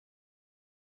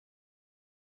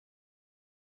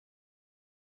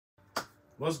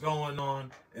What's going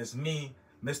on? It's me,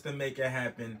 Mr. Make It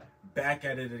Happen, back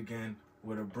at it again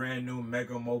with a brand new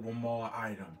Mega Mobile Mall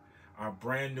item. Our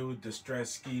brand new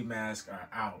distressed ski masks are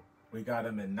out. We got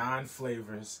them in 9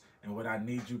 flavors, and what I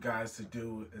need you guys to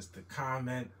do is to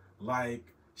comment, like,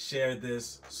 share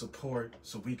this, support,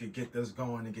 so we could get this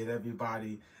going and get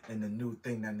everybody in the new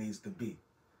thing that needs to be.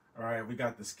 All right, we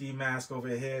got the ski mask over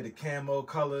here, the camo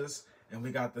colors, and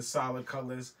we got the solid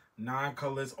colors. 9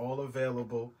 colors, all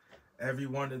available. Every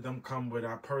one of them come with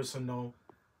our personal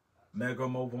Mega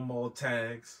Mobile Mall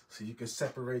tags, so you can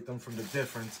separate them from the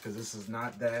difference, because this is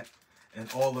not that. And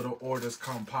all of the orders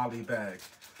come poly bagged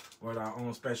with our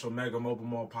own special Mega Mobile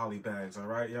Mall poly bags. All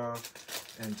right, y'all.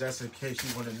 And just in case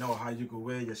you want to know how you can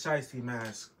wear your shiesty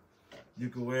mask, you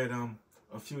can wear them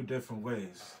a few different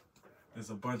ways. There's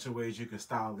a bunch of ways you can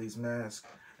style these masks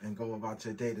and go about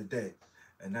your day-to-day.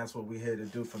 And that's what we're here to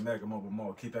do for Mega Mobile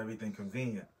Mall. Keep everything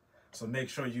convenient. So make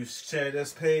sure you share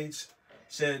this page,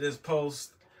 share this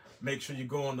post. Make sure you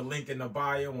go on the link in the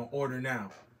bio and order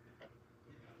now.